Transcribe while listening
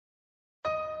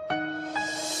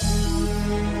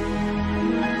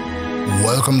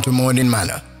Welcome to Morning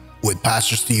Manna with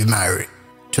Pastor Steve Myrie.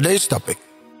 Today's topic,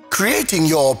 creating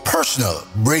your personal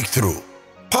breakthrough.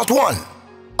 Part 1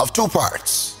 of 2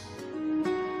 parts.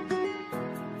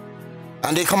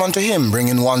 And they come unto him,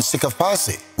 bringing one sick of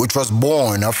palsy, which was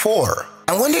born of 4.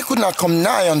 And when they could not come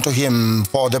nigh unto him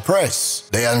for the press,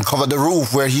 they uncovered the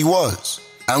roof where he was.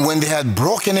 And when they had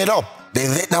broken it up, they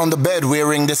let down the bed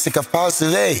wherein the sick of palsy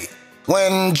lay.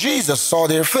 When Jesus saw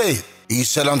their faith, he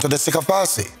said unto the sick of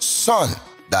palsy, Son,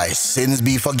 thy sins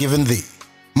be forgiven thee.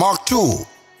 Mark 2,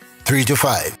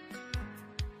 3-5.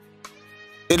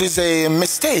 It is a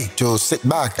mistake to sit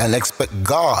back and expect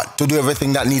God to do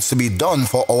everything that needs to be done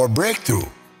for our breakthrough.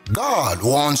 God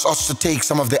wants us to take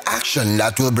some of the action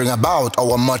that will bring about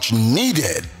our much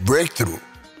needed breakthrough.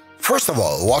 First of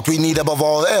all, what we need above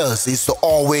all else is to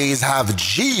always have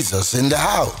Jesus in the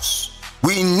house.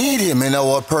 We need him in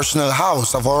our personal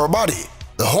house of our body,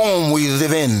 the home we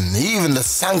live in, even the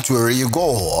sanctuary you go,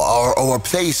 or our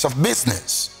place of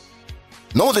business.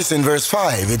 Notice in verse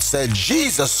 5, it said,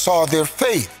 Jesus saw their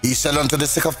faith. He said unto the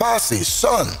sick of palsy,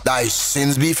 Son, thy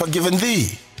sins be forgiven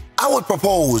thee. I would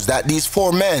propose that these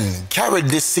 4 men carried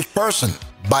this sick person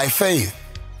by faith.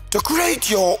 To create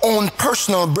your own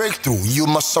personal breakthrough, you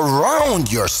must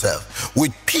surround yourself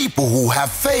with people who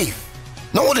have faith.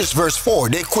 Notice verse 4,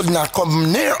 they could not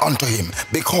come near unto him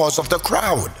because of the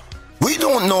crowd. We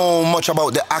don't know much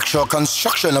about the actual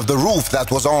construction of the roof that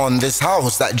was on this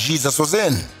house that Jesus was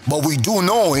in. But we do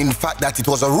know, in fact, that it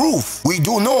was a roof. We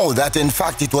do know that, in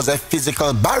fact, it was a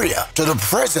physical barrier to the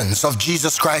presence of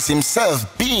Jesus Christ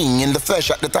himself being in the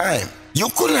flesh at the time. You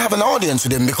couldn't have an audience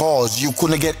with him because you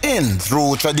couldn't get in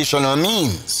through traditional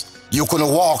means. You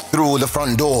couldn't walk through the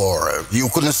front door. You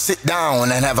couldn't sit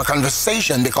down and have a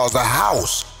conversation because the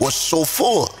house was so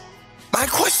full. My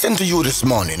question to you this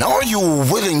morning, are you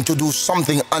willing to do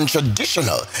something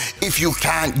untraditional if you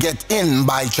can't get in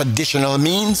by traditional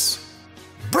means?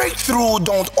 Breakthrough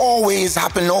don't always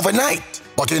happen overnight,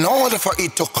 but in order for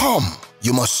it to come,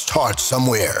 you must start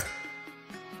somewhere.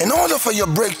 In order for your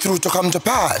breakthrough to come to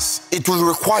pass, it will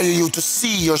require you to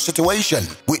see your situation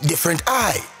with different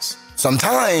eyes.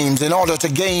 Sometimes, in order to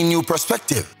gain new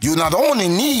perspective, you not only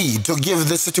need to give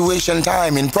the situation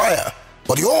time in prayer,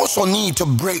 but you also need to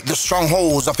break the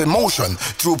strongholds of emotion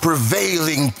through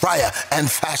prevailing prayer and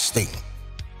fasting.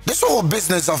 This whole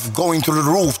business of going through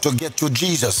the roof to get to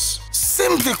Jesus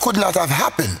simply could not have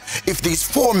happened if these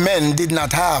 4 men did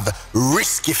not have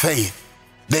risky faith.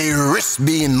 They risked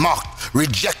being mocked,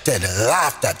 rejected,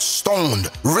 laughed at,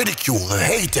 stoned, ridiculed,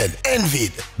 hated,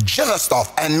 envied, jealous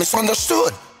of, and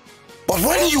misunderstood. But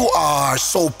when you are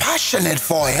so passionate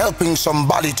for helping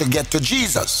somebody to get to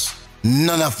Jesus,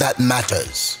 none of that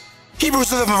matters.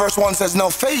 Hebrews 11 verse 1 says, Now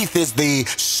faith is the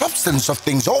substance of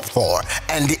things hoped for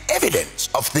and the evidence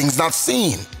of things not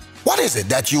seen. What is it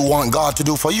that you want God to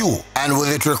do for you? And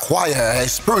will it require a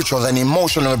spiritual and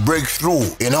emotional breakthrough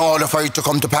in order for it to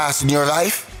come to pass in your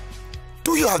life?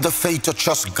 Do you have the faith to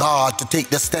trust God to take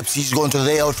the steps he's going to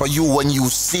lay out for you when you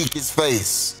seek his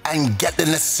face and get the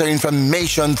necessary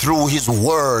information through his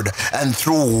word and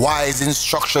through wise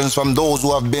instructions from those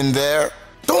who have been there?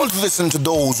 Don't listen to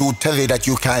those who tell you that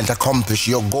you can't accomplish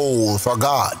your goal for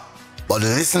God, but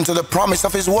listen to the promise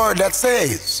of his word that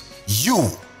says, you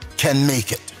can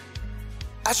make it.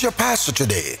 As your pastor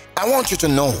today, I want you to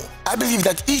know, I believe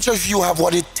that each of you have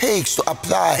what it takes to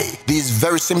apply these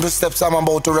very simple steps I'm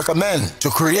about to recommend to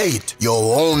create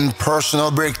your own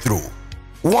personal breakthrough.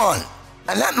 1,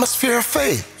 an atmosphere of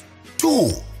faith.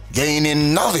 2,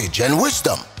 gaining knowledge and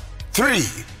wisdom. 3,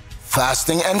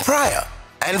 fasting and prayer.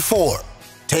 And 4,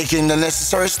 taking the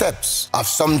necessary steps of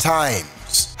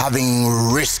sometimes having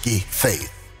risky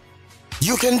faith.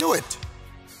 You can do it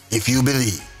if you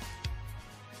believe.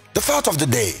 The thought of the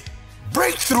day,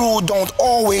 breakthrough don't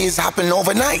always happen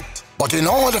overnight, but in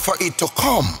order for it to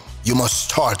come, you must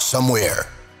start somewhere.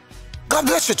 God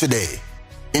bless you today,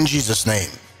 in Jesus' name.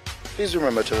 Please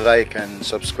remember to like and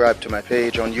subscribe to my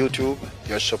page on YouTube.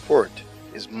 Your support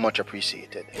is much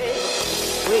appreciated.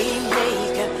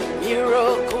 Waymaker,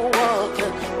 miracle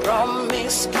worker,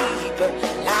 promise keeper,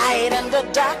 light in the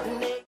darkness.